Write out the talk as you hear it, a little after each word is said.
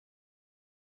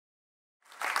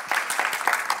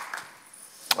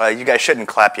You guys shouldn't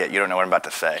clap yet. You don't know what I'm about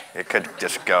to say. It could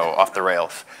just go off the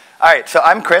rails. All right, so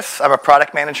I'm Chris. I'm a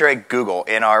product manager at Google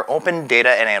in our open data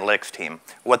and analytics team.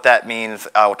 What that means,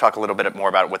 we'll talk a little bit more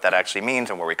about what that actually means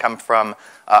and where we come from.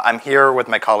 I'm here with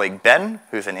my colleague Ben,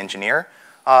 who's an engineer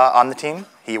on the team.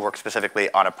 He works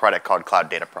specifically on a product called Cloud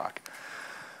Data Proc.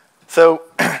 So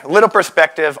a little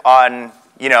perspective on,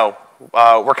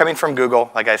 we're coming from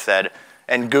Google, like I said.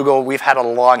 And Google, we've had a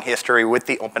long history with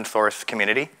the open source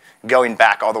community, going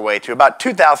back all the way to about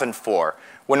 2004,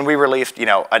 when we released,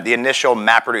 the initial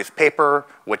MapReduce paper,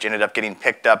 which ended up getting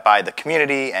picked up by the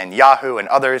community and Yahoo and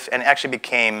others, and actually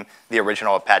became the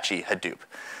original Apache Hadoop.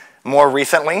 More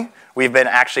recently, we've been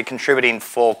actually contributing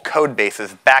full code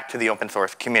bases back to the open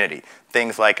source community.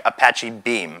 Things like Apache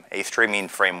Beam, a streaming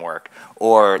framework,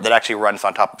 or that actually runs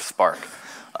on top of Spark,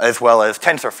 as well as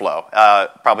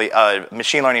TensorFlow, probably a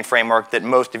machine learning framework that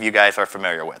most of you guys are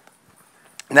familiar with.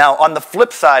 Now, on the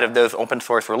flip side of those open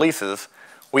source releases,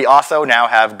 we also now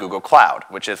have Google Cloud,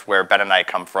 which is where Ben and I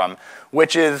come from,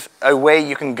 which is a way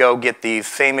you can go get these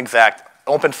same exact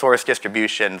open source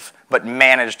distributions, but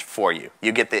managed for you.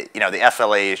 You get the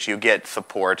SLAs, you get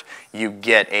support, you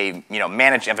get a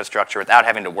managed infrastructure without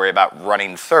having to worry about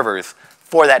running servers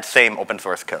for that same open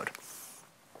source code.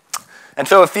 And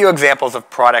so a few examples of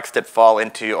products that fall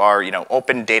into our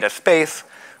open data space.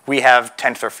 We have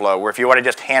TensorFlow, where if you want to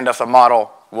just hand us a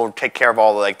model, we'll take care of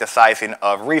all the sizing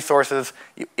of resources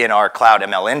in our cloud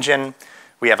ML engine.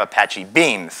 We have Apache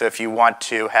Beam, so if you want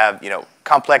to have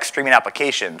complex streaming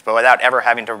applications, but without ever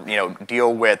having to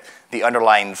deal with the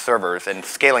underlying servers and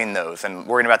scaling those and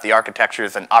worrying about the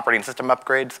architectures and operating system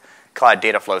upgrades, Cloud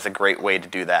Dataflow is a great way to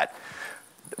do that.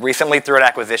 Recently, through an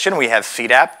acquisition, we have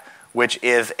Sidhom, which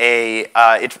is an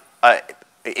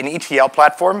ETL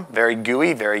platform, very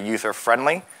GUI, very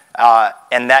user-friendly,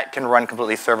 and that can run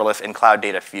completely serverless in Cloud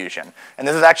Data Fusion. And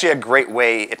this is actually a great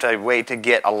way. It's a way to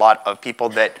get a lot of people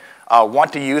that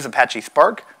want to use Apache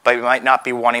Spark, but might not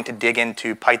be wanting to dig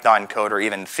into Python code or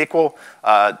even SQL.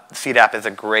 Sidhom is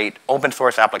a great open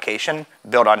source application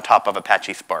built on top of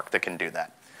Apache Spark that can do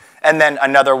that. And then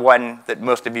another one that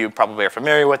most of you probably are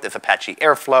familiar with is Apache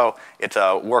Airflow. It's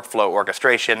a workflow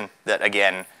orchestration that,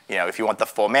 again, if you want the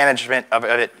full management of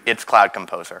it, it's Cloud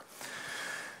Composer.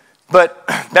 But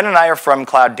Ben and I are from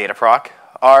Cloud Data Proc.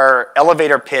 Our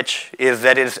elevator pitch is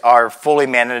that it is our fully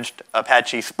managed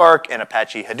Apache Spark and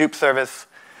Apache Hadoop service.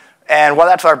 And while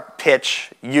that's our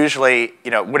pitch, usually,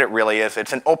 what it really is,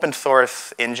 it's an open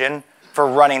source engine for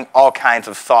running all kinds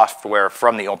of software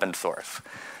from the open source.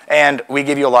 And we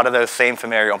give you a lot of those same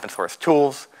familiar open source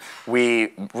tools.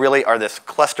 We really are this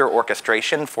cluster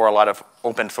orchestration for a lot of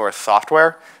open source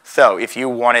software. So if you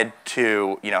wanted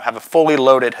to have a fully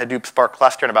loaded Hadoop Spark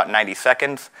cluster in about 90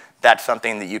 seconds, that's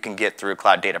something that you can get through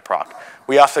Cloud Data Proc.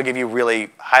 We also give you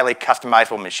really highly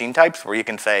customizable machine types where you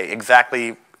can say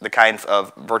exactly the kinds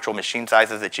of virtual machine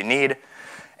sizes that you need.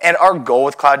 And our goal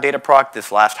with Cloud Data Proc,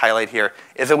 this last highlight here,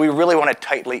 is that we really want to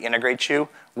tightly integrate you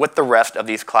with the rest of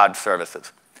these cloud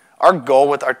services. Our goal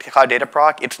with our Cloud Data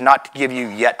Proc, it's not to give you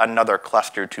yet another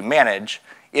cluster to manage.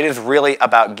 It is really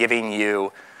about giving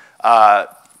you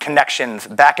connections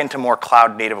back into more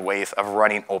cloud-native ways of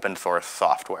running open source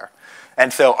software.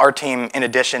 And so our team, in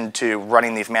addition to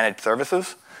running these managed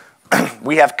services,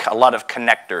 we have a lot of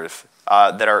connectors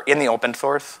that are in the open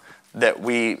source that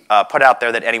we put out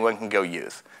there that anyone can go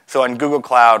use. So on Google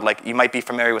Cloud, you might be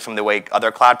familiar with some of the way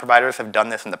other cloud providers have done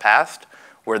this in the past,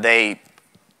 where they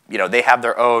have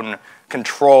their own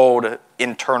controlled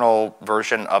internal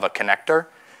version of a connector.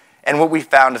 And what we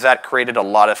found is that created a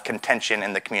lot of contention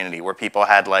in the community where people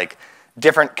had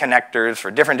different connectors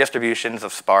for different distributions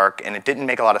of Spark, and it didn't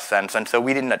make a lot of sense. And so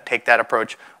we didn't take that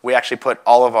approach. We actually put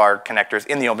all of our connectors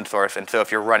in the open source. And so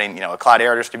if you're running a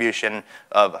Cloudera distribution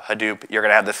of Hadoop, you're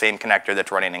going to have the same connector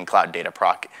that's running in Cloud Data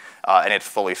Proc. And it's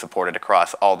fully supported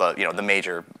across all the, the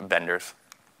major vendors.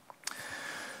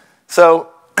 So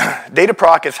Data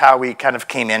Proc is how we kind of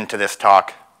came into this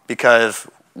talk, because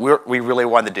we really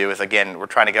wanted to do is, again, we're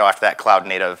trying to go after that cloud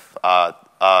native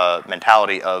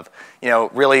mentality of,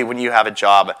 really when you have a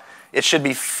job, it should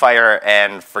be fire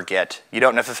and forget. You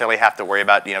don't necessarily have to worry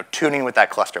about, tuning what that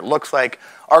cluster looks like.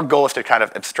 Our goal is to kind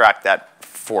of abstract that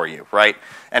for you, right?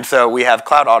 And so we have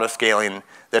cloud autoscaling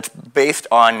that's based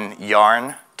on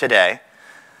Yarn today.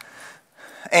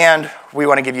 And we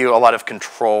want to give you a lot of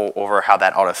control over how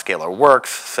that autoscaler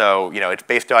works. So, it's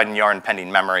based on Yarn pending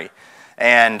memory.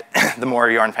 And the more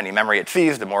Yarn pending memory it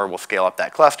sees, the more we'll scale up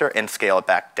that cluster and scale it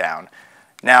back down.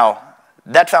 Now,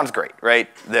 that sounds great, right?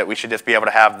 That we should just be able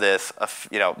to have this,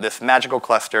 this magical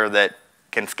cluster that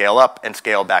can scale up and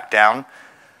scale back down.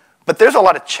 But there's a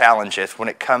lot of challenges when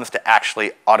it comes to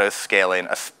actually auto-scaling,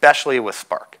 especially with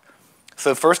Spark.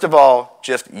 So first of all,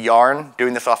 just Yarn,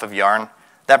 doing this off of Yarn,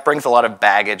 that brings a lot of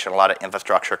baggage and a lot of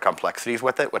infrastructure complexities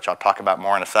with it, which I'll talk about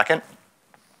more in a second.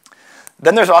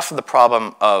 Then there's also the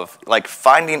problem of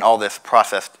finding all this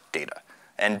processed data.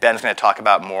 And Ben's going to talk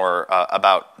about more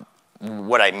about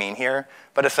what I mean here.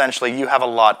 But essentially, you have a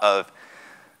lot of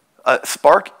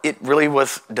Spark. It really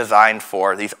was designed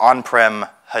for these on-prem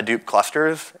Hadoop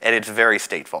clusters, and it's very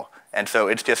stateful. And so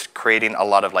it's just creating a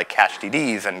lot of cache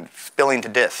DDs and spilling to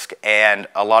disk, and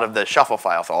a lot of the shuffle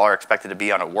files all are expected to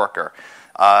be on a worker.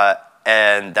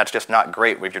 And that's just not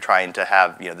great if you're trying to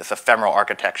have this ephemeral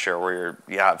architecture where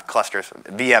you have clusters,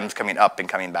 VMs coming up and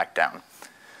coming back down.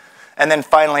 And then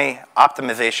finally,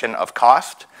 optimization of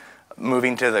cost.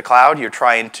 Moving to the cloud, you're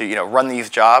trying to run these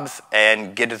jobs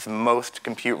and get as most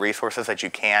compute resources that you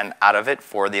can out of it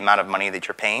for the amount of money that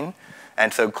you're paying.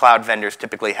 And so cloud vendors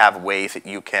typically have ways that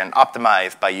you can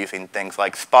optimize by using things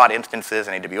like spot instances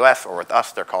in AWS, or with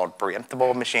us, they're called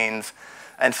preemptable machines.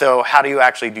 And so how do you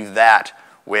actually do that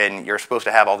when you're supposed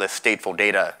to have all this stateful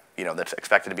data that's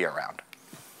expected to be around?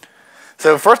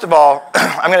 So first of all,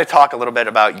 I'm going to talk a little bit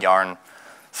about Yarn.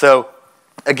 So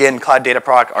again, Cloud Data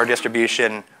Proc, our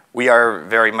distribution, we are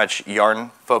very much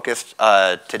Yarn-focused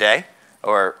today,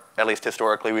 or at least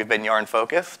historically we've been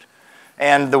Yarn-focused.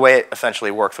 And the way it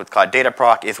essentially works with Cloud Data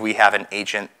Proc is we have an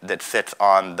agent that sits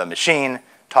on the machine,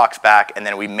 talks back, and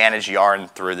then we manage Yarn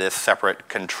through this separate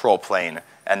control plane,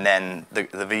 and then the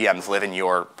VMs live in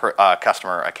your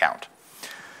customer account.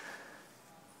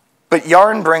 But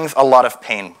Yarn brings a lot of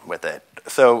pain with it.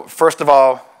 So first of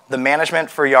all, the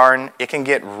management for Yarn, it can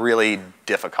get really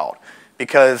difficult.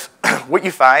 Because what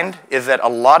you find is that a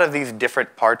lot of these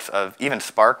different parts of even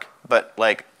Spark, but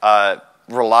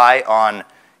rely on,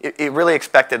 it really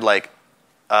expected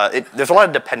there's a lot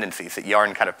of dependencies that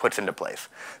Yarn kind of puts into place.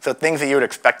 So things that you would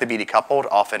expect to be decoupled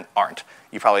often aren't.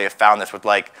 You probably have found this with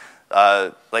Spark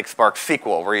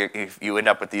SQL, where you end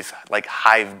up with these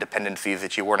Hive dependencies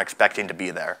that you weren't expecting to be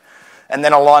there. And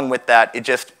then along with that,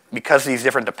 because these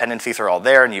different dependencies are all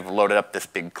there and you've loaded up this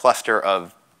big cluster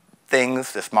of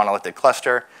things, this monolithic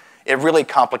cluster, it really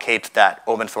complicates that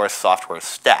open source software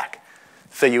stack.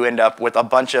 So you end up with a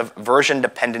bunch of version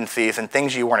dependencies and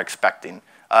things you weren't expecting.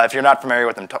 If you're not familiar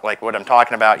with what I'm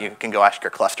talking about, you can go ask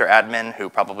your cluster admin, who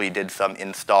probably did some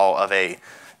install of a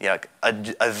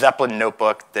Zeppelin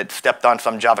notebook that stepped on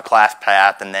some Java class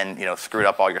path and then screwed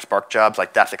up all your Spark jobs.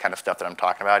 That's the kind of stuff that I'm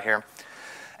talking about here.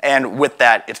 And with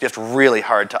that, it's just really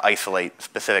hard to isolate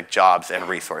specific jobs and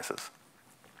resources.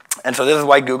 And so this is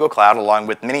why Google Cloud, along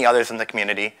with many others in the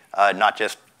community, not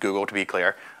just Google to be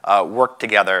clear, work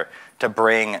together to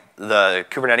bring the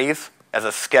Kubernetes as a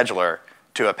scheduler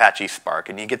to Apache Spark.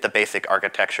 And you get the basic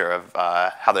architecture of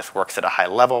how this works at a high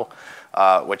level,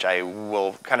 which I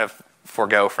will kind of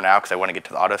forego for now because I want to get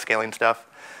to the auto-scaling stuff.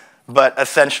 But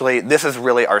essentially, this is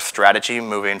really our strategy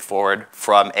moving forward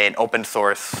from an open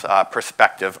source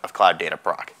perspective of Cloud Data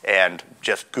Proc and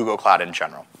just Google Cloud in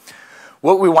general.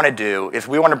 What we want to do is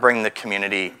we want to bring the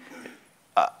community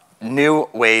new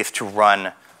ways to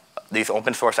run these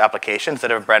open source applications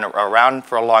that have been around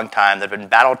for a long time, that have been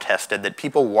battle tested, that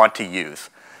people want to use.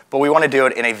 But we want to do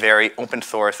it in a very open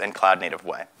source and cloud native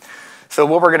way. So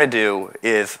what we're going to do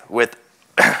is with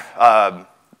a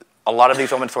lot of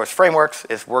these open source frameworks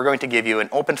is we're going to give you an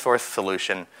open source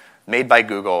solution made by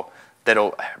Google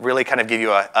that'll really kind of give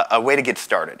you a way to get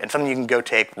started and something you can go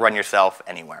run yourself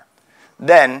anywhere.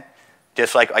 Then,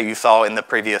 just like you saw in the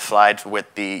previous slides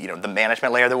with the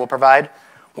management layer that we'll provide,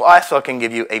 we also can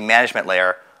give you a management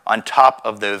layer on top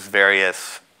of those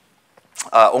various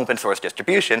open source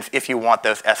distributions if you want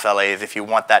those SLAs, if you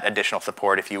want that additional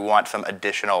support, if you want some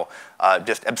additional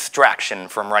just abstraction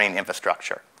from running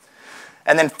infrastructure.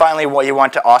 And then finally, you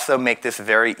want to also make this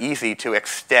very easy to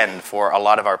extend for a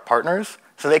lot of our partners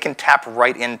so they can tap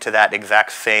right into that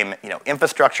exact same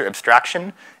infrastructure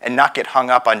abstraction and not get hung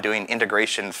up on doing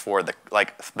integrations for the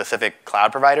specific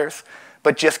cloud providers,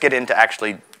 but just get into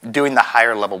actually doing the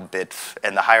higher level bits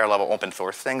and the higher level open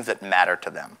source things that matter to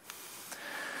them.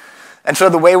 And so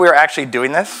the way we're actually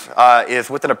doing this is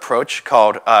with an approach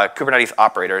called Kubernetes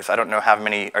operators. I don't know how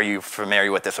many are you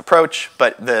familiar with this approach,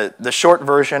 but the short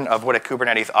version of what a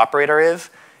Kubernetes operator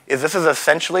is this is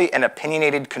essentially an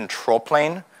opinionated control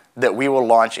plane that we will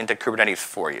launch into Kubernetes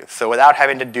for you. So without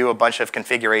having to do a bunch of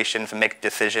configurations and make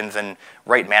decisions and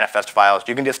write manifest files,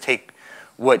 you can just take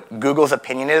what Google's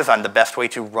opinion is on the best way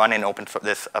to run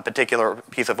a particular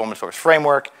piece of open source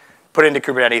framework, put it into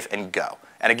Kubernetes, and go.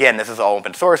 And again, this is all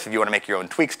open source. If you want to make your own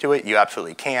tweaks to it, you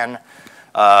absolutely can.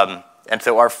 And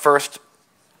so our first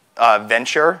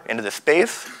venture into this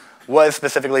space was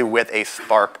specifically with a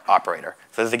Spark operator.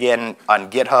 So this, again, on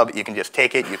GitHub, you can just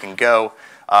take it, you can go.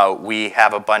 We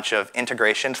have a bunch of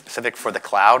integrations specific for the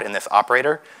cloud in this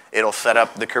operator. It'll set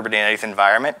up the Kubernetes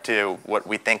environment to what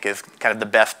we think is kind of the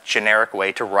best generic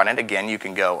way to run it. Again, you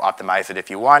can go optimize it if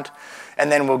you want.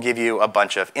 And then we'll give you a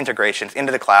bunch of integrations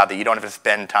into the cloud that you don't have to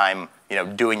spend time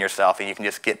doing yourself, and you can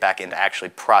just get back into actually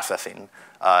processing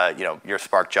your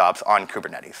Spark jobs on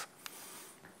Kubernetes.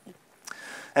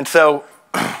 And so,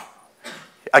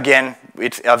 again,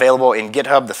 it's available in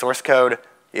GitHub, the source code.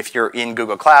 If you're in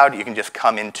Google Cloud, you can just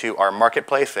come into our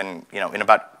marketplace, and in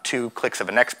about 2 clicks of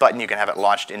a next button, you can have it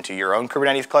launched into your own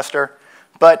Kubernetes cluster.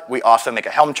 But we also make a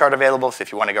Helm chart available, so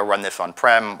if you want to go run this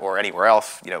on-prem or anywhere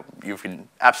else, you can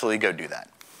absolutely go do that.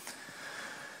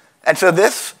 And so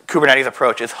this Kubernetes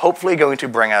approach is hopefully going to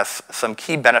bring us some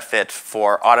key benefits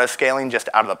for auto-scaling just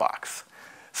out of the box.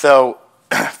 So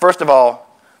first of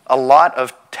all, a lot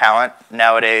of talent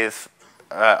nowadays,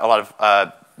 a lot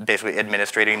of basically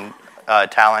administrating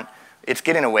talent, it's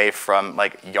getting away from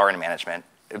Yarn management.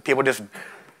 People just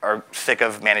are sick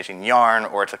of managing Yarn,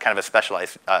 or it's a kind of a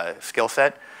specialized skill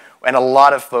set. And a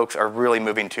lot of folks are really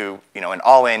moving to an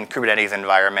all-in Kubernetes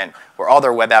environment where all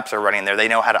their web apps are running there. They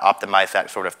know how to optimize that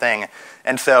sort of thing.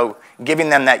 And so giving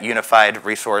them that unified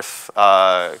resource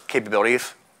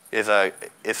capabilities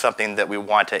is something that we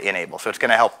want to enable. So it's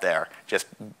going to help there, just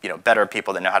better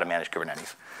people that know how to manage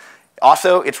Kubernetes.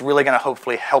 Also, it's really going to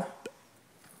hopefully help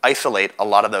isolate a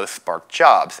lot of those Spark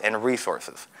jobs and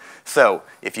resources. So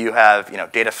if you have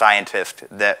data scientists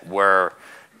that were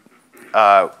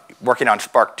working on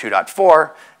Spark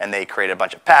 2.4 and they create a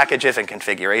bunch of packages and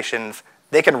configurations,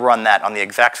 they can run that on the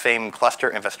exact same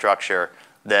cluster infrastructure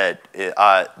that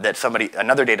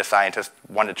another data scientist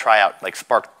wanted to try out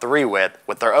Spark 3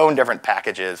 with their own different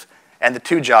packages, and the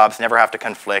 2 jobs never have to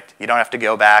conflict. You don't have to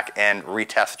go back and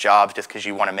retest jobs just because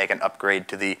you want to make an upgrade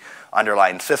to the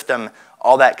underlying system.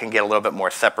 All that can get a little bit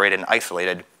more separated and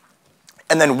isolated.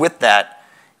 And then with that,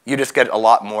 you just get a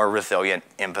lot more resilient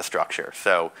infrastructure.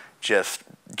 So just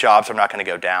jobs are not going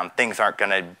to go down. Things aren't going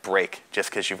to break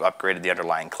just because you've upgraded the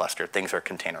underlying cluster. Things are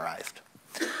containerized.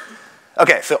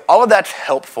 Okay, so all of that's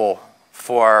helpful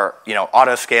for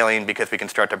auto-scaling because we can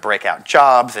start to break out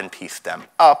jobs and piece them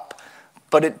up.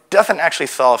 But it doesn't actually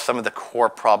solve some of the core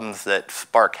problems that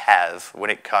Spark has when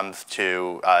it comes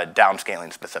to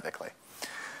downscaling specifically.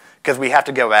 Because we have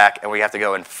to go back and we have to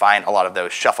go and find a lot of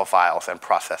those shuffle files and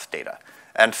process data.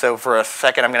 And so for a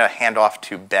second, I'm going to hand off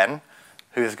to Ben,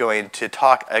 who's going to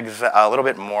talk a little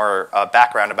bit more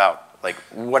background about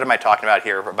what am I talking about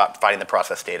here about finding the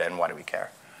process data and why do we care.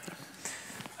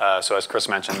 So as Chris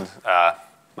mentioned,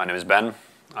 my name is Ben.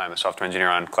 I'm a software engineer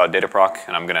on Cloud Dataproc,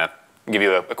 and I'm going to give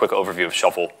you a quick overview of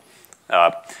Shuffle.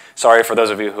 Sorry for those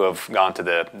of you who have gone to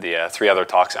the 3 other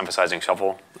talks emphasizing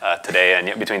Shuffle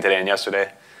between today and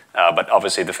yesterday. But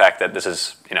obviously, the fact that this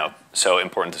is so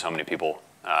important to so many people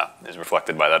is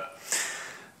reflected by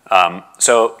that.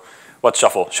 So what's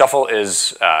Shuffle? Shuffle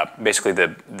is basically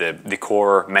the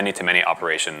core many-to-many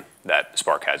operation that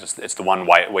Spark has. It's the one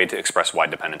way to express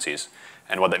wide dependencies.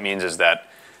 And what that means is that,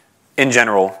 in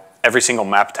general, every single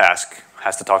map task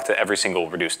has to talk to every single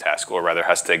reduce task, or rather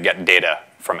has to get data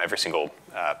from every single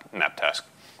map task.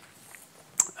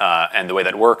 And the way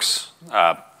that works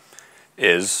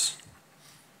is,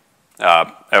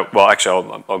 well,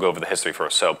 actually, I'll go over the history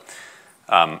first. So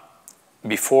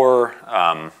before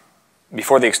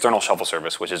the external Shuffle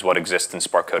service, which is what exists in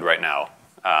Spark code right now,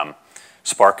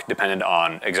 Spark depended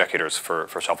on executors for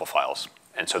Shuffle files.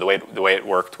 And so the way it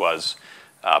worked was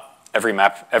every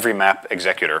map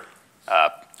executor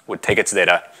would take its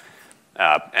data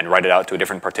and write it out to a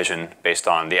different partition based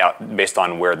on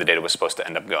where the data was supposed to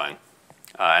end up going.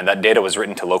 And that data was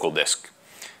written to local disk.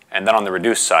 And then on the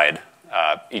reduce side,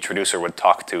 each reducer would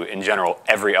talk to, in general,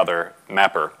 every other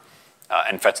mapper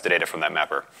and fetch the data from that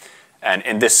mapper. And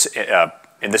in this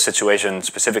situation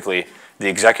specifically, the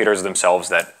executors themselves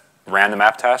that ran the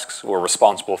map tasks were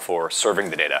responsible for serving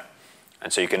the data.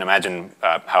 And so you can imagine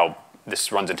how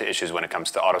this runs into issues when it comes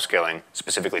to auto-scaling,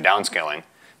 specifically downscaling,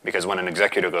 because when an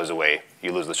executor goes away,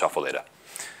 you lose the Shuffle data.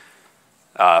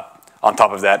 On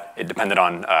top of that, it depended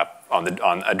on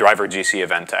a driver GC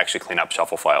event to actually clean up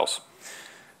Shuffle files.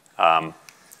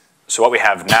 So what we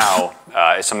have now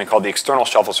is something called the external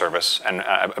Shuffle service. And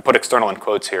I put external in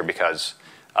quotes here because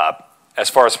as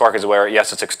far as Spark is aware,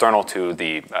 yes, it's external to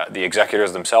the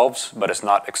executors themselves, but it's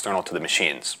not external to the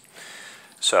machines.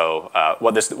 So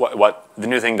what the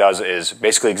new thing does is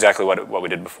basically exactly what we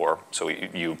did before. So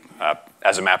you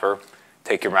as a mapper,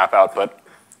 take your map output,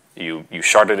 you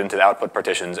shard it into the output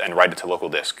partitions and write it to local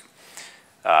disk.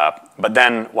 But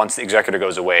then once the executor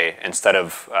goes away, instead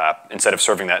of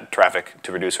serving that traffic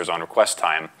to reducers on request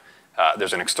time,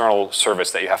 there's an external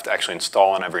service that you have to actually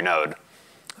install on every node.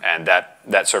 And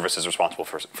that service is responsible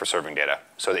for serving data.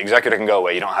 So the executor can go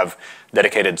away. You don't have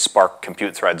dedicated Spark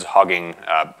compute threads hogging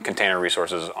container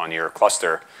resources on your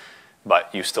cluster,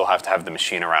 but you still have to have the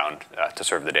machine around to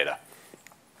serve the data.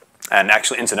 And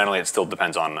actually, incidentally, it still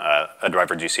depends on a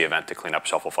driver GC event to clean up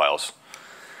shuffle files.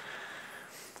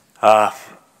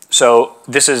 So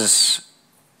this is,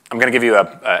 I'm going to give you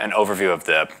an overview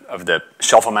of the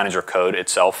shuffle manager code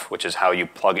itself, which is how you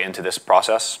plug into this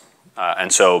process.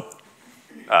 And so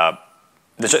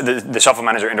the shuffle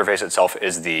manager interface itself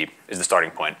is the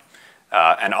starting point.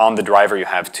 And on the driver, you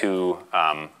have two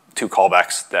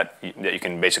callbacks that you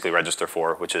can basically register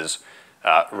for, which is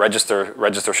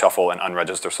register shuffle and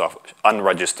unregister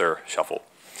shuffle.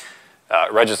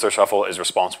 Register shuffle is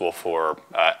responsible for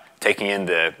taking in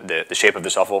the shape of the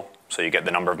shuffle, so you get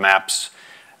the number of maps,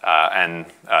 and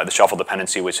the shuffle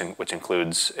dependency, which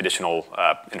includes additional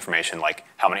information like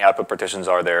how many output partitions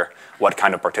are there, what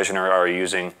kind of partitioner are you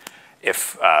using,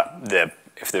 if the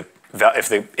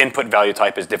input value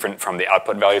type is different from the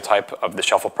output value type of the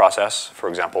shuffle process. For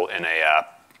example, in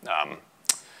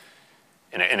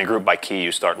a group by key,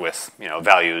 you start with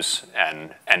values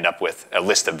and end up with a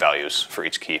list of values for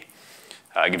each key.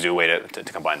 It gives you a way to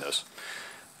combine those.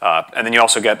 And then you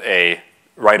also get a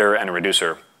writer and a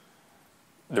reducer.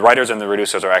 The writers and the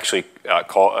reducers are actually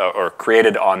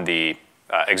created on the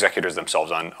executors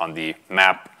themselves, on the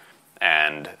map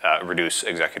and reduce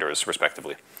executors,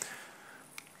 respectively.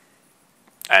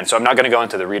 And so I'm not going to go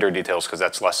into the reader details because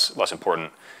that's less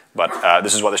important. But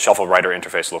this is what the shuffle writer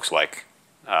interface looks like.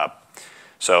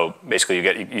 So basically,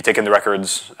 you take in the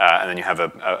records, and then you have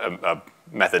a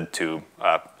method to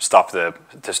stop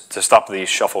the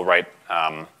shuffle write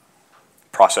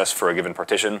process for a given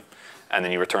partition, and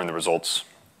then you return the results.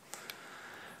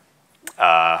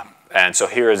 And so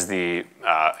here's the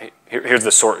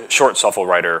short shuffle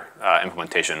writer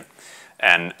implementation.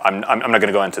 And I'm not going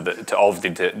to go into all of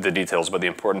the details, but the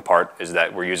important part is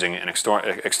that we're using an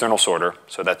external sorter.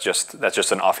 So that's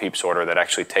just an off-heap sorter that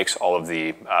actually takes all of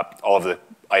the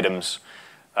items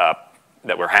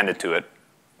that were handed to it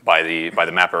by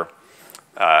the mapper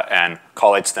and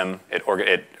collates them. It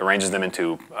arranges them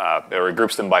into or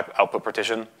groups them by output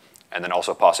partition, and then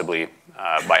also possibly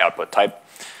by output type.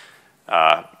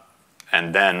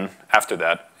 And then after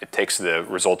that, it takes the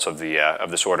results of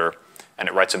the sorter and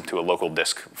it writes them to a local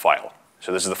disk file.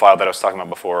 So this is the file that I was talking about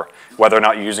before. Whether or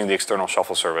not you're using the external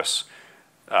shuffle service,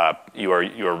 you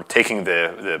are taking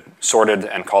the sorted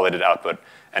and collated output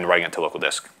and writing it to local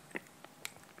disk.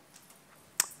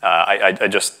 I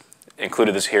just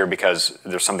included this here because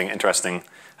there's something interesting.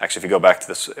 Actually, if I go back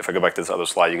to this other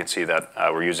slide, you can see that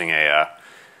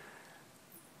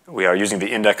we are using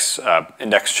the index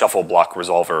shuffle block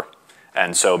resolver,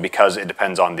 and so because it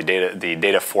depends on the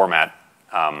data format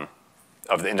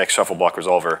of the index shuffle block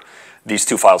resolver, these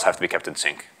two files have to be kept in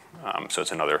sync. So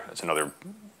it's another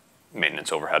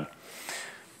maintenance overhead.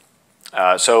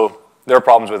 So there are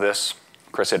problems with this.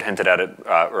 Chris had hinted at it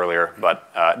earlier,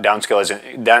 but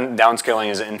downscaling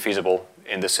is infeasible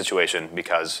in this situation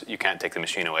because you can't take the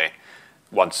machine away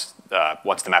once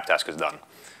the map task is done.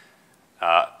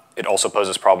 It also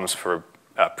poses problems for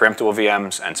preemptable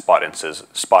VMs and spot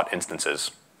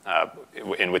instances,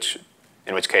 in which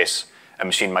case a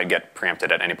machine might get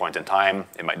preempted at any point in time.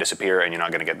 It might disappear, and you're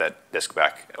not going to get that disk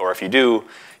back. Or if you do,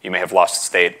 you may have lost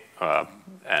state,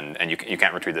 and you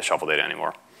can't retrieve the shuffle data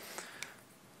anymore.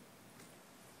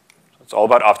 So it's all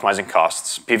about optimizing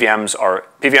costs. PVMs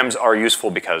are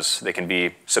useful because they can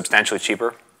be substantially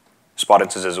cheaper. Spot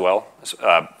instances as well.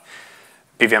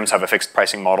 PVMs have a fixed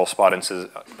pricing model. Spot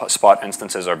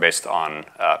instances are based on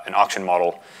an auction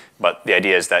model, but the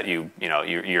idea is that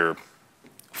you're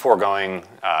foregoing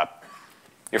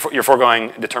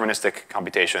deterministic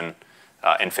computation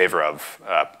in favor of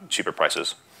cheaper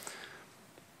prices.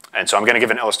 And so I'm going to give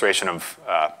an illustration of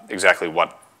exactly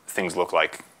what things look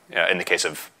like in the case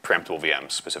of preemptable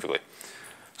VMs specifically.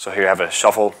 So here you have a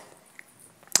shuffle,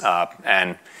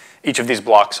 and each of these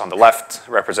blocks on the left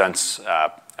represents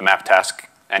a map task,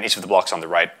 and each of the blocks on the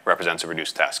right represents a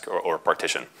reduced task or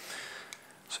partition.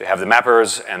 So you have the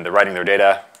mappers and they're writing their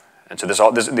data, and so these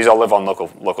all live on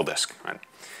local disk, right?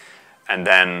 And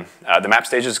then the map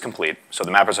stage is complete, so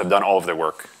the mappers have done all of their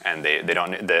work, and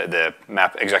the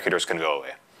map executors can go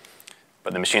away.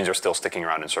 But the machines are still sticking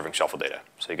around and serving shuffle data.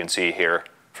 So you can see here,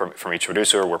 from each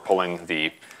reducer, we're pulling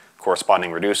the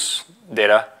corresponding reduce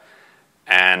data,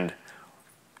 and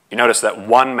you notice that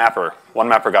one mapper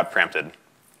got preempted,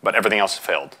 but everything else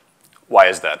failed. Why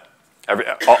is that?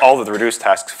 all of the reduce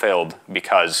tasks failed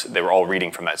because they were all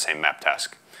reading from that same map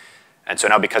task. And so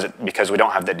now because we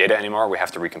don't have that data anymore, we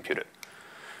have to recompute it.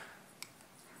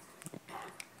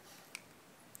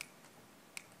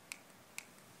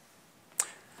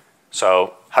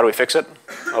 So how do we fix it?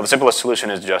 Well, the simplest solution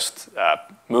is just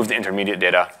move the intermediate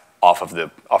data off of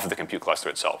the compute cluster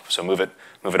itself. So move it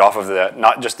off of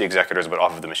not just the executors, but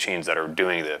off of the machines that are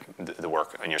doing the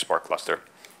work in your Spark cluster.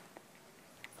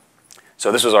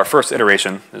 So this was our first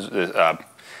iteration.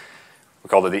 We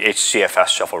called it the HCFS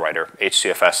shuffle writer.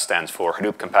 HCFS stands for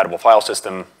Hadoop Compatible File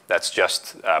System. That's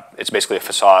just, it's basically a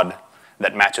facade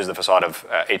that matches the facade of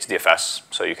HDFS.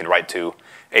 So you can write to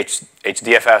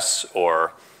HDFS,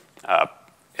 or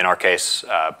in our case,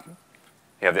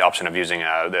 you have the option of using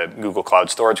the Google Cloud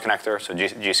Storage Connector, so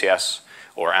GCS,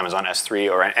 or Amazon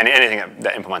S3, or anything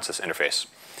that implements this interface.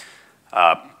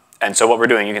 And so what we're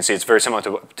doing, you can see it's very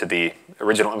similar to the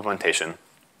original implementation.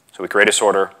 So we create a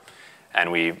sorter,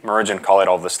 and we merge and call it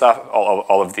all of the stuff,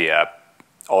 all of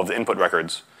the input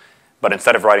records. But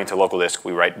instead of writing to local disk,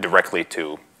 we write directly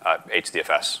to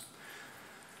HDFS.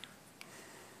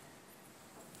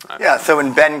 Yeah, so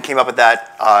when Ben came up with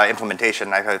that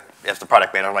implementation, as the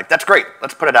product manager, I'm like, that's great.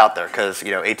 Let's put it out there, because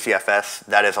HCFS,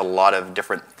 that is a lot of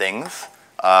different things.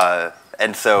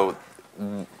 And so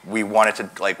we wanted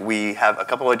to, we have a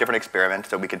couple of different experiments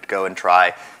that we could go and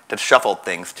try to shuffle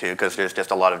things to, because there's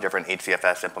just a lot of different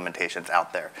HCFS implementations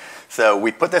out there. So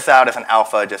we put this out as an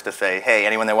alpha just to say, hey,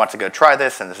 anyone that wants to go try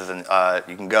this, and this is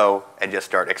you can go and just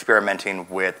start experimenting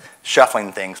with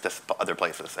shuffling things to other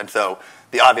places. And so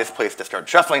the obvious place to start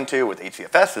shuffling to with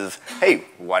HCFS is, hey,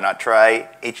 why not try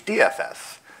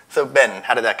HDFS? So Ben,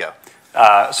 how did that go?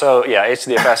 So yeah,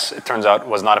 HDFS, it turns out,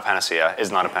 is not a panacea.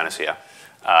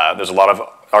 There's a lot of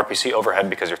RPC overhead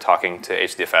because you're talking to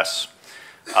HDFS.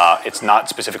 It's not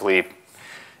specifically,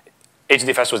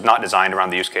 HDFS was not designed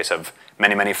around the use case of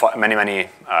many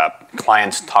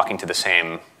clients talking to the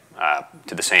same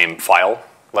file,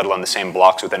 let alone the same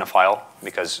blocks within a file.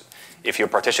 Because if you're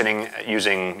partitioning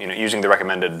using the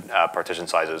recommended partition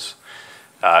sizes,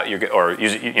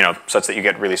 such that you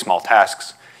get really small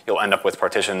tasks, you'll end up with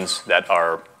partitions that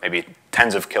are maybe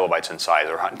tens of kilobytes in size,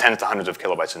 or tens to hundreds of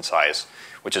kilobytes in size,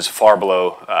 which is far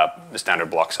below the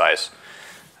standard block size.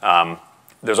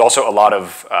 There's also a lot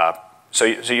of, so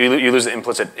you lose the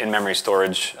implicit in-memory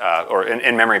storage or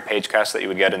in-memory page cache that you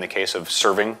would get in the case of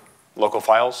serving local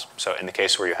files. So in the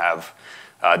case where you have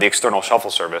the external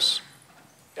shuffle service,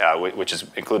 which is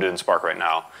included in Spark right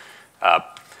now,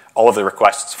 all of the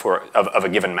requests of a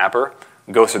given mapper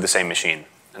go through the same machine.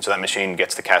 And so that machine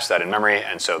gets to cache that in memory,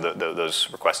 and so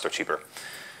those requests are cheaper.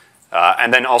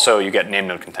 And then also you get name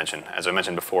node contention, as I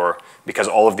mentioned before, because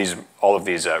all of these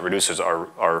reducers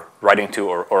are writing to,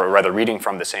 or rather reading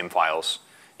from the same files.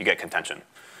 You get contention.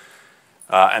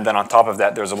 And then on top of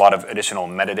that, there's a lot of additional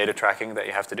metadata tracking that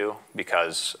you have to do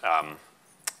because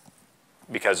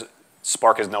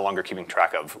Spark is no longer keeping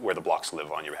track of where the blocks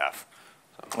live on your behalf.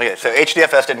 Okay, so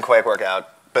HDFS didn't quite work out.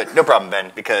 But no problem,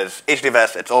 Ben, because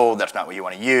HDFS, it's old, that's not what you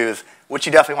want to use. What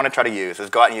you definitely want to try to use is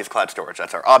go out and use cloud storage.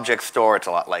 That's our object store. It's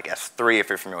a lot like S3 if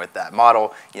you're familiar with that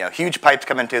model. Huge pipes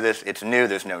come into this. It's new.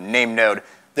 There's no name node.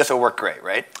 This will work great,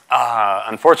 right?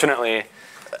 Unfortunately,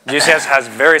 GCS has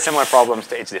very similar problems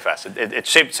to HDFS. It's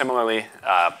shaped similarly.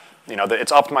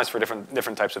 It's optimized for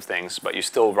different types of things, but you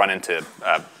still run into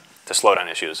slowdown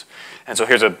issues. And so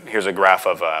here's a graph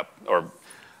of, or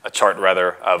a chart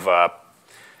rather, of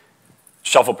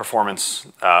shuffle performance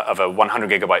of a 100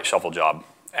 gigabyte shuffle job.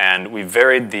 And we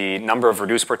varied the number of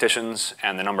reduce partitions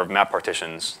and the number of map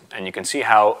partitions. And you can see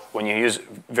how when you use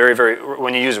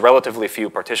when you use relatively few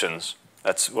partitions,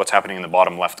 that's what's happening in the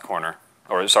bottom left corner,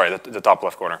 or sorry, the top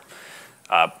left corner.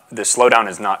 The slowdown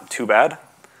is not too bad,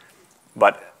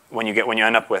 but when you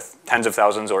end up with tens of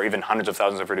thousands or even hundreds of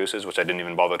thousands of reduces, which I didn't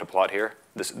even bother to plot here,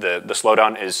 the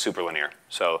slowdown is super linear.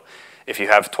 So if you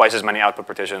have twice as many output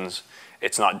partitions,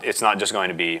 it's not just going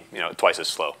to be twice as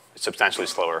slow. It's substantially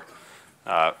slower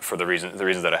for the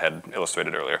reasons that I had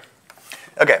illustrated earlier.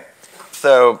 Okay,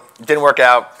 so it didn't work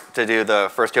out to do the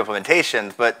first two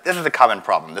implementations, but this is a common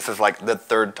problem. This is like the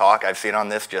third talk I've seen on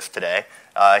this just today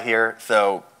here.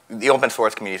 So the open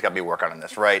source community's got to be working on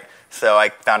this, right? So I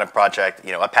found a project,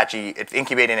 Apache. It's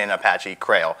incubating in Apache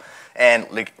Crail. And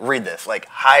read this,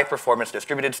 high performance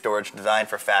distributed storage designed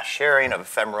for fast sharing of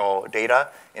ephemeral data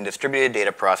in distributed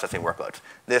data processing workloads.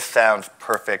 This sounds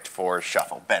perfect for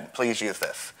Shuffle. Ben, please use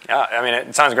this. Yeah, I mean,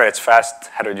 it sounds great. It's fast,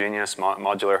 heterogeneous,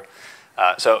 modular.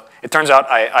 So it turns out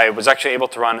I was actually able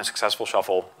to run a successful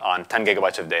Shuffle on 10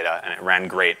 gigabytes of data, and it ran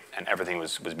great, and everything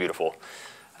was beautiful.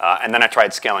 And then I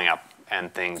tried scaling up,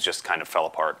 and things just kind of fell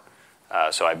apart.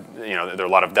 There are a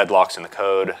lot of deadlocks in the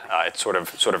code. It's sort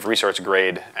of research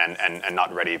grade and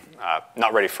not ready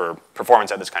for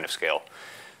performance at this kind of scale.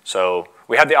 So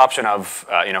we had the option of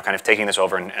kind of taking this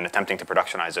over and attempting to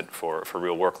productionize it for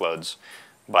real workloads,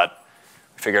 but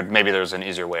we figured maybe there's an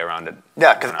easier way around it.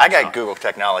 Yeah, because I got Google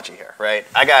technology here, right?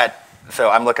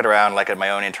 So I'm looking around like at my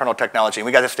own internal technology, and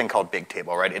we got this thing called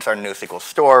Bigtable, right? It's our NoSQL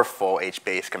store, full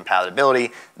HBase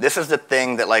compatibility. This is the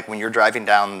thing that like when you're driving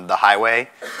down the highway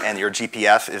and your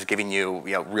GPS is giving you,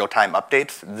 real-time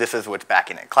updates, this is what's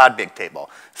backing it, Cloud Bigtable.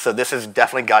 So this has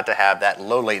definitely got to have that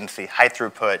low latency, high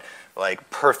throughput, like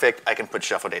perfect, I can put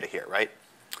shuffle data here, right?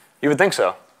 You would think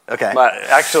so. Okay. But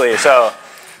actually, so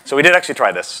we did actually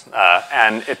try this,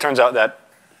 and it turns out that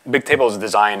Bigtable is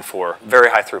designed for very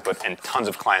high throughput and tons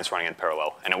of clients running in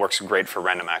parallel, and it works great for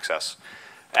random access.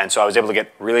 And so I was able to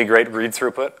get really great read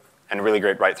throughput and really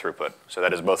great write throughput. So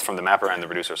that is both from the mapper and the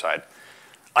reducer side.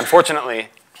 Unfortunately,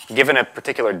 given a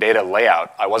particular data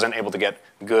layout, I wasn't able to get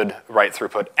good write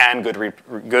throughput and good read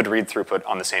throughput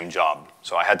on the same job.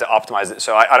 So I had to optimize it.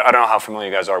 So I don't know how familiar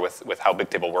you guys are with how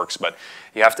Bigtable works, but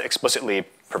you have to explicitly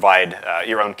provide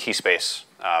your own key space.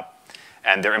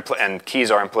 And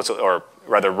keys are implicitly, or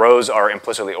rather rows are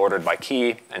implicitly ordered by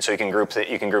key, and so you can group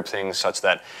things such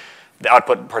that the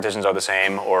output partitions are the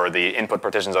same or the input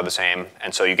partitions are the same,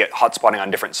 and so you get hotspotting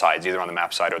on different sides, either on the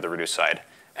map side or the reduce side,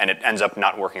 and it ends up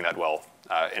not working that well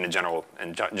in a general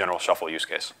shuffle use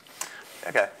case.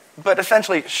 Okay, but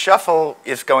essentially shuffle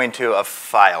is going to a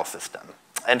file system.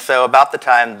 And so about the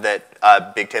time that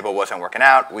Bigtable wasn't working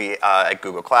out, we at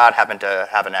Google Cloud happened to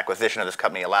have an acquisition of this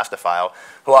company, Elastifile,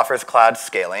 who offers cloud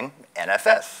scaling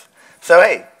NFS. So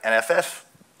hey, NFS,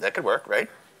 that could work, right?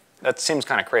 That seems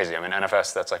kind of crazy. I mean,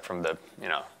 NFS, that's like from the,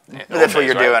 But that's what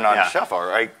you're doing on yeah. Shuffle,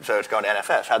 right? So it's going to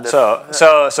NFS. How'd this,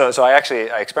 So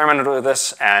I experimented with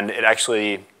this, and it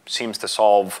actually seems to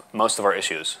solve most of our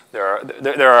issues. There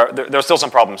are still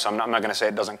some problems, so I'm not going to say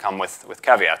it doesn't come with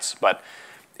caveats, but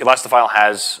Elastifile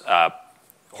has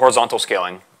horizontal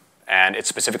scaling, and it's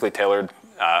specifically tailored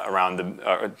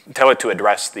tailored to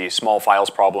address the small files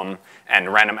problem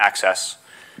and random access.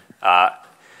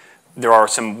 There are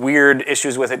some weird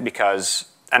issues with it because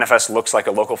NFS looks like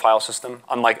a local file system,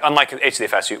 unlike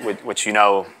HDFS, which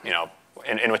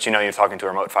in which you're talking to a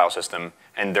remote file system,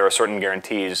 and there are certain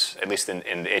guarantees, at least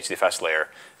in the HDFS layer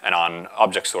and on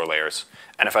object store layers.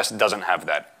 NFS doesn't have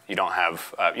that. You don't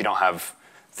have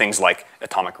things like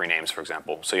atomic renames, for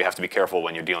example. So you have to be careful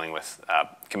when you're dealing with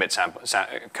commit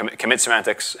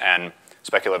semantics and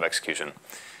speculative execution.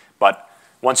 But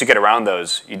once you get around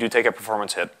those, you do take a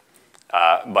performance hit,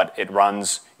 but it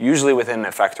runs usually within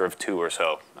a factor of 2 or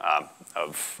so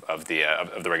of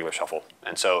the regular shuffle.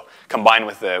 And so combined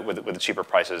with the cheaper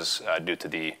prices due to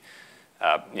the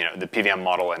PVM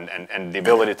model and the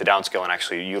ability to downscale and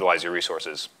actually utilize your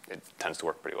resources, it tends to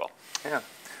work pretty well. Yeah.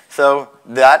 So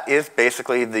that is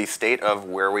basically the state of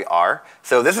where we are.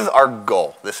 So this is our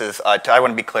goal. This is, I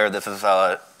want to be clear, this is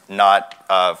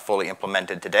not fully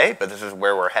implemented today, but this is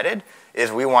where we're headed, is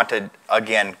we want to,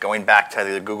 again, going back to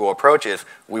the Google approach, is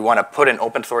we want to put an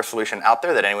open source solution out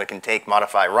there that anyone can take,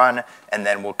 modify, run, and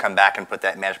then we'll come back and put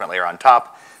that management layer on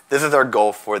top. This is our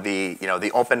goal for the,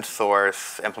 the open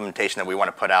source implementation that we want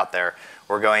to put out there.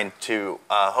 We're going to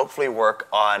hopefully work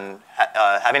on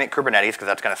having it Kubernetes, because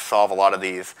that's going to solve a lot of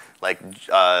these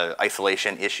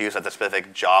isolation issues at the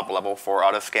specific job level for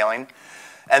auto-scaling.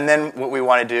 And then what we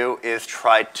want to do is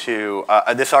try to,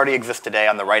 this already exists today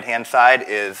on the right-hand side,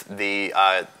 is the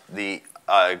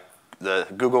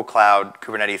Google Cloud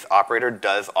Kubernetes operator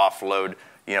does offload,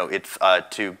 it's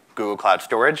to Google Cloud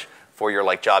Storage for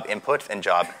your job inputs and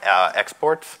job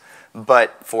exports.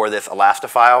 But for this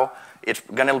Elastifile, it's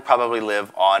going to probably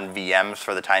live on VMs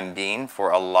for the time being for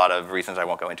a lot of reasons I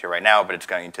won't go into right now, but it's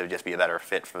going to just be a better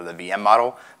fit for the VM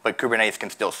model. But Kubernetes can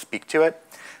still speak to it.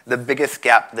 The biggest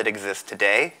gap that exists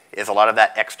today is a lot of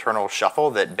that external shuffle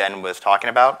that Ben was talking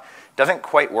about doesn't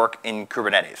quite work in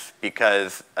Kubernetes,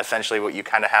 because essentially what you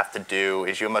kind of have to do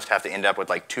is you almost have to end up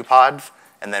with 2 pods,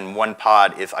 and then one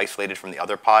pod is isolated from the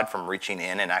other pod from reaching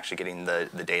in and actually getting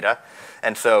the data.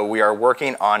 And so we are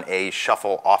working on a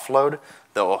shuffle offload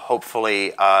that will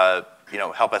hopefully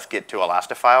help us get to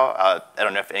Elastifile. I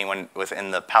don't know if anyone was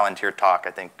in the Palantir talk,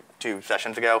 I think 2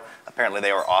 sessions ago. Apparently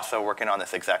they were also working on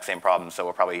this exact same problem, so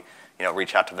we'll probably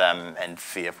reach out to them and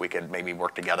see if we could maybe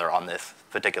work together on this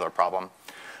particular problem.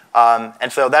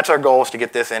 And so that's our goal, is to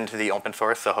get this into the open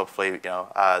source, so hopefully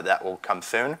that will come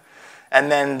soon. And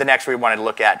then the next we wanted to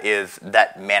look at is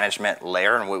that management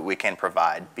layer and what we can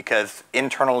provide. Because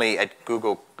internally at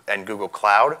Google and Google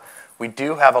Cloud, we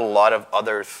do have a lot of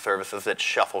other services that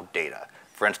shuffle data.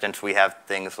 For instance, we have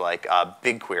things like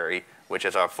BigQuery, which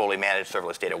is our fully managed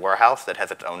serverless data warehouse that has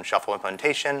its own shuffle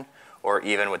implementation, or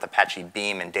even with Apache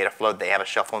Beam and Dataflow, they have a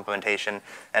shuffle implementation.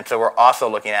 And so we're also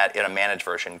looking at, in a managed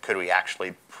version, could we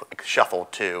actually shuffle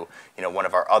to one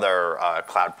of our other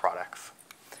cloud products?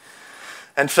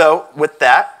 And so with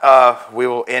that, we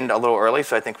will end a little early,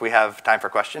 so I think we have time for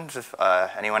questions if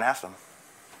anyone has them.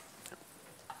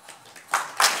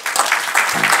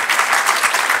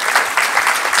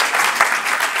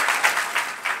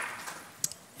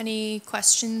 Any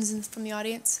questions from the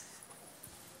audience?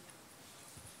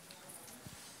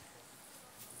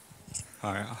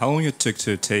 Hi. How long it took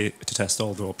to test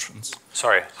all the options?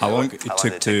 Sorry. How long it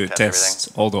took to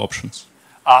test all the options?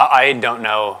 I don't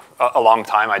know. A long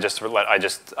time. I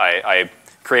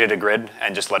created a grid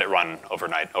and just let it run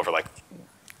overnight, over like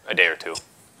a day or two.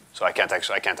 So I can't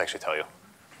actually tell you.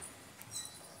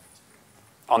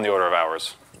 On the order of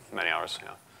hours, many hours.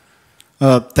 Yeah.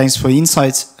 Thanks for the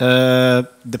insights.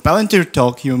 The Palantir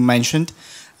talk you mentioned,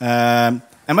 am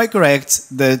I correct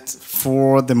that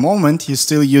for the moment you're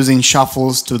still using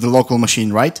shuffles to the local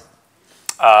machine, right?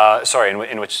 Sorry,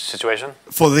 in which situation?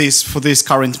 For this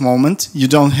current moment, you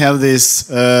don't have this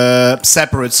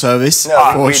separate service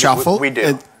for shuffle? We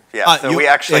do. Yeah, so we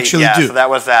actually do. So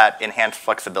that was that enhanced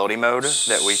flexibility mode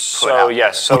that we put out.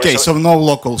 Yes. So no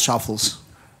local shuffles.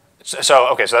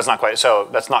 So that's not quite. So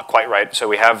that's not quite right. So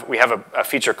we have a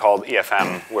feature called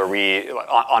EFM where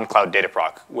on Cloud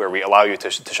Dataproc where we allow you to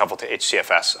shuffle to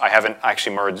HCFS.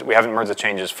 We haven't merged the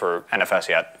changes for NFS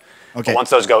yet. Okay. But once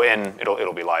those go in,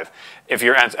 it'll be live. If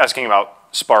you're asking about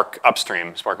Spark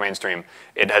upstream, Spark mainstream,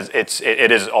 it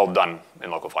is all done in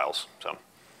local files. So.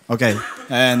 Okay,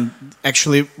 and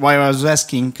actually, why I was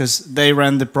asking, because they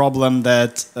ran the problem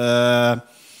that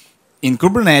in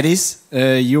Kubernetes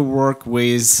you work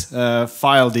with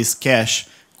file disk cache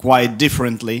quite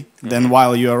differently than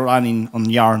while you are running on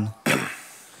Yarn.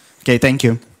 Okay, thank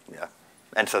you. Yeah,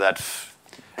 and so that's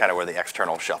kind of where the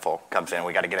external shuffle comes in.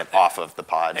 We got to get it off of the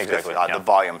pods. Exactly. The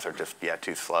volumes are just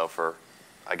too slow for,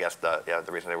 I guess the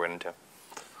reason they went into.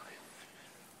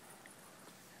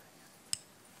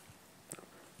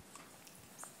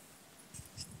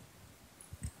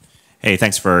 Hey,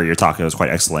 thanks for your talk. It was quite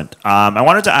excellent. I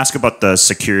wanted to ask about the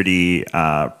security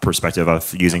perspective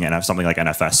of using something like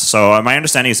NFS. So my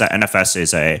understanding is that NFS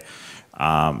is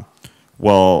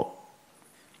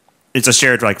it's a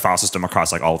shared file system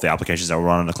across all of the applications that will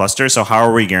run on the cluster. So how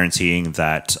are we guaranteeing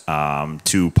that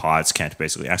two pods can't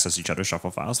basically access each other's shuffle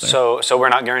files there? So we're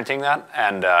not guaranteeing that,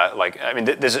 and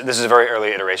this is a very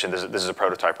early iteration. This is a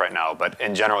prototype right now, but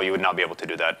in general, you would not be able to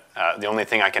do that. The only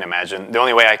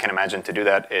way I can imagine to do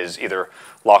that is either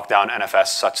lock down NFS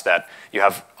such that you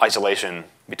have isolation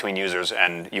between users,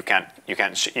 and you can't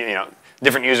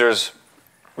different users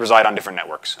reside on different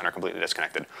networks and are completely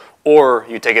disconnected, or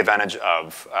you take advantage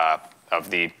of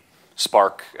the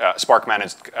Spark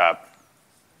managed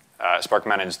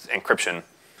encryption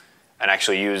and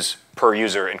actually use per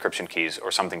user encryption keys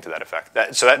or something to that effect.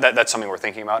 That's something we're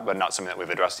thinking about, but not something that we've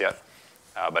addressed yet.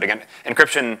 But again,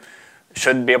 encryption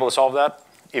should be able to solve that,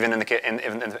 even in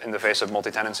the face of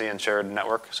multi-tenancy and shared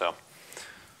network. So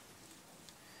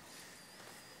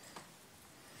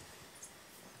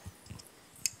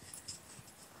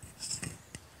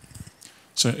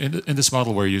in this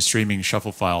model where you're streaming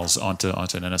shuffle files onto an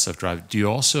NSF drive, do you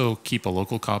also keep a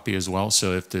local copy as well?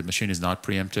 So if the machine is not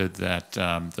preempted, that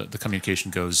the communication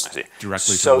goes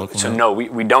directly to the local node? No,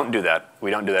 we don't do that.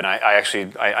 We don't do that.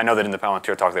 And I know that in the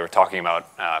Palantir talk they were talking about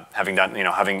having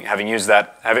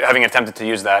attempted to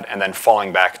use that and then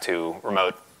falling back to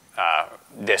remote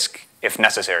disk if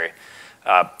necessary.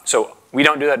 So we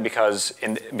don't do that because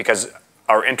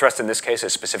our interest in this case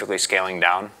is specifically scaling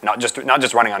down, not just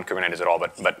running on Kubernetes at all,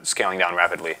 but scaling down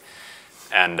rapidly,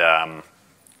 and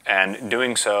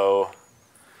doing so.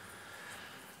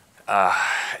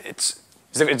 It's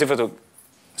difficult.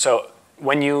 So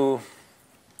when a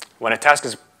task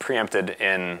is preempted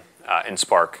in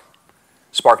Spark,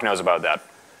 Spark knows about that,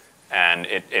 and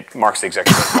it marks the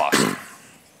executor as lost.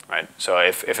 Right. So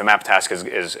if a map task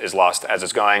is lost as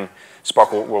it's going,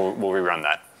 Spark will rerun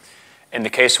that. In the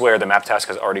case where the map task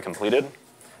has already completed,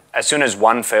 as soon as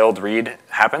one failed read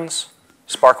happens,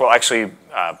 Spark will actually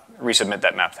resubmit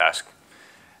that map task.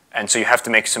 And so you have to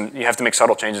make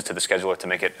subtle changes to the scheduler to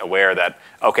make it aware that,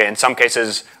 okay, in some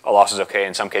cases a loss is okay,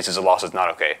 in some cases a loss is not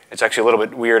okay. It's actually a little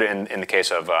bit weird in the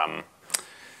case of the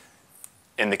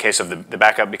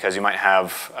backup, because you might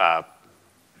have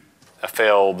a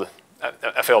failed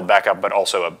backup, but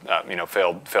also a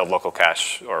failed local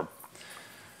cache or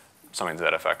something to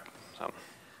that effect.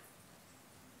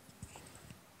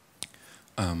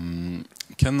 In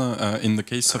the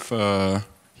case of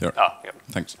here. Oh, yeah.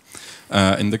 Thanks.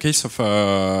 In the case of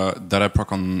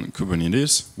Dataproc on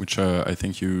Kubernetes, which I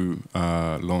think you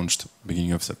launched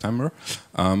beginning of September,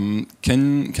 can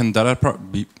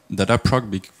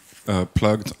Dataproc be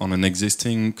plugged on an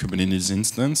existing Kubernetes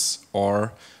instance,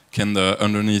 or can the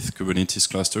underneath Kubernetes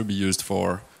cluster be used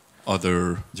for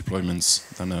other deployments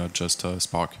than just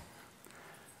Spark?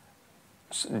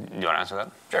 So, do you want to answer that?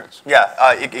 Sure.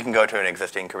 Yeah, you can go to an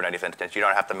existing Kubernetes instance. You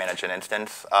don't have to manage an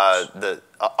instance.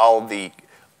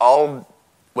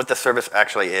 What the service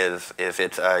actually is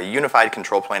it's a unified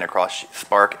control plane across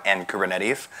Spark and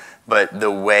Kubernetes, but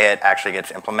the way it actually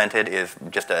gets implemented is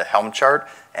just a Helm chart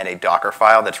and a Docker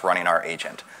file that's running our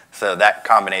agent. So that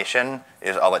combination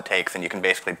is all it takes, and you can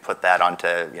basically put that onto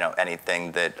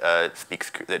anything that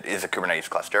that is a Kubernetes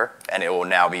cluster, and it will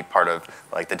now be part of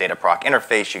like the Dataproc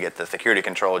interface. You get the security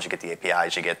controls, you get the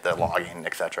APIs, you get the logging,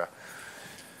 etc.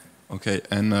 Okay,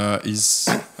 and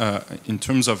in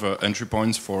terms of entry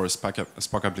points for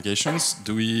Spark applications,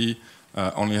 do we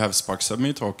only have Spark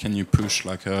submit, or can you push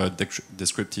like a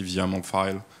descriptive YAML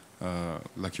file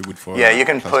like you would for? Yeah, you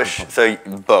can push. So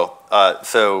both.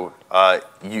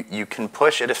 You can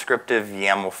push a descriptive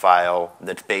YAML file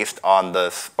that's based on the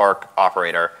Spark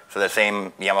operator. So the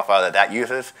same YAML file that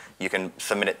uses, you can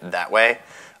submit it that way.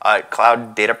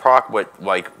 Cloud Dataproc,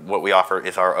 what we offer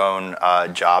is our own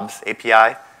jobs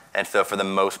API. And so for the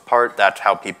most part, that's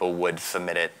how people would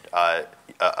submit it,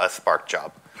 a Spark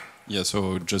job. Yeah,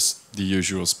 so just the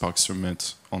usual Spark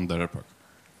submit on Dataproc.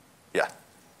 Yeah.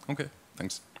 Okay,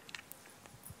 thanks.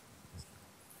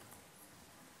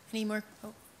 Any more?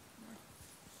 Oh.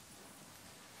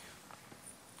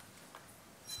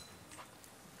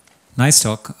 Nice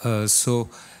talk. So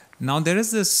now there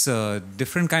is this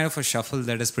different kind of a shuffle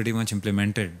that is pretty much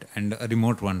implemented, and a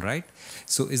remote one, right?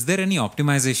 So is there any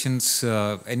optimizations,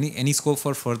 any scope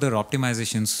for further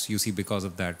optimizations you see because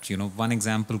of that? One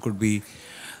example could be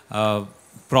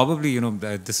probably,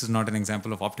 this is not an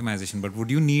example of optimization, but would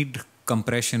you need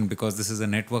compression because this is a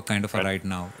network kind of a right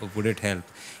now? Or would it help?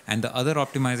 And the other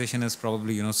optimization is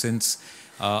probably, since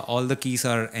all the keys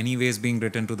are anyways being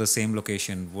written to the same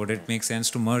location, would it make sense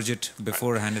to merge it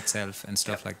beforehand itself and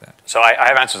stuff like that? So I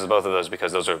have answers to both of those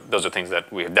because those are things that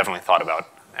we have definitely thought about.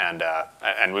 And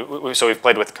so we've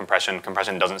played with compression.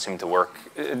 Compression doesn't seem to work.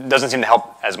 It doesn't seem to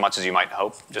help as much as you might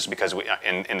hope, just because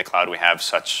in the cloud we have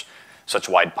such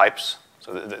wide pipes.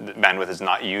 So the bandwidth is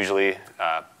not usually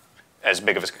as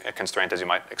big of a constraint as you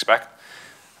might expect.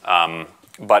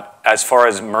 But as far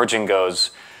as merging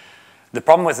goes, the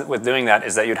problem with doing that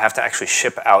is that you'd have to actually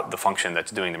ship out the function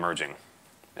that's doing the merging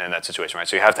in that situation, right?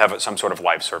 So you have to have some sort of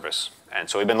live service. And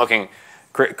so we've been looking.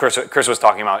 Chris was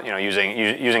talking about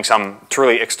using some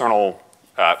truly external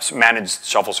managed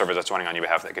shuffle service that's running on your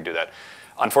behalf that could do that.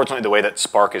 Unfortunately, the way that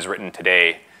Spark is written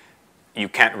today, you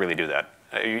can't really do that.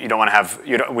 We don't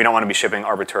want to be shipping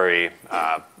arbitrary,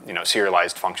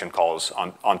 serialized function calls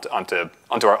onto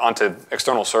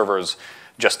external servers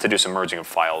just to do some merging of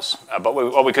files. But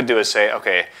what we could do is say,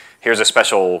 okay, here's a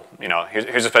special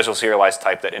serialized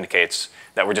type that indicates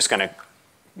that we're just going to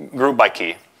group by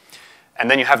key. And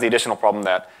then you have the additional problem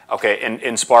that, okay,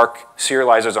 in Spark,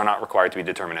 serializers are not required to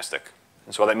be deterministic.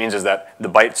 And so what that means is that the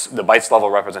bytes level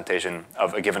representation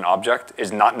of a given object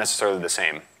is not necessarily the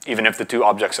same, even if the two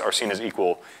objects are seen as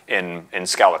equal in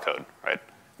Scala code, right?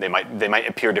 They might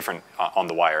appear different on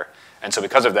the wire. And so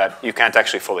because of that, you can't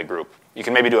actually fully group. You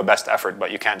can maybe do a best effort,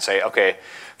 but you can't say, okay,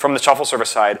 from the shuffle service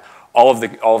side, all of the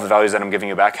values that I'm giving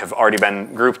you back have already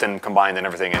been grouped and combined and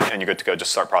everything, and you're good to go.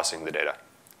 Just start processing the data.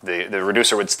 The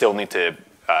reducer would still need to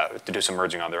do some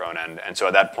merging on their own end, and so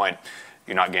at that point,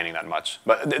 you're not gaining that much.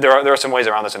 But there are some ways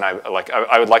around this, and I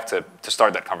would like to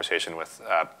start that conversation with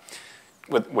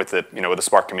the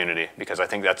Spark community, because I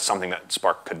think that's something that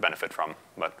Spark could benefit from.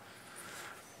 But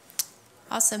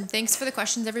Awesome. Thanks for the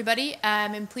questions, everybody.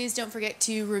 And please don't forget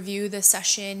to review the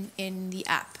session in the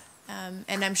app.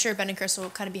 And I'm sure Ben and Chris will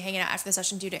kind of be hanging out after the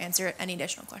session too to answer any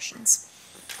additional questions.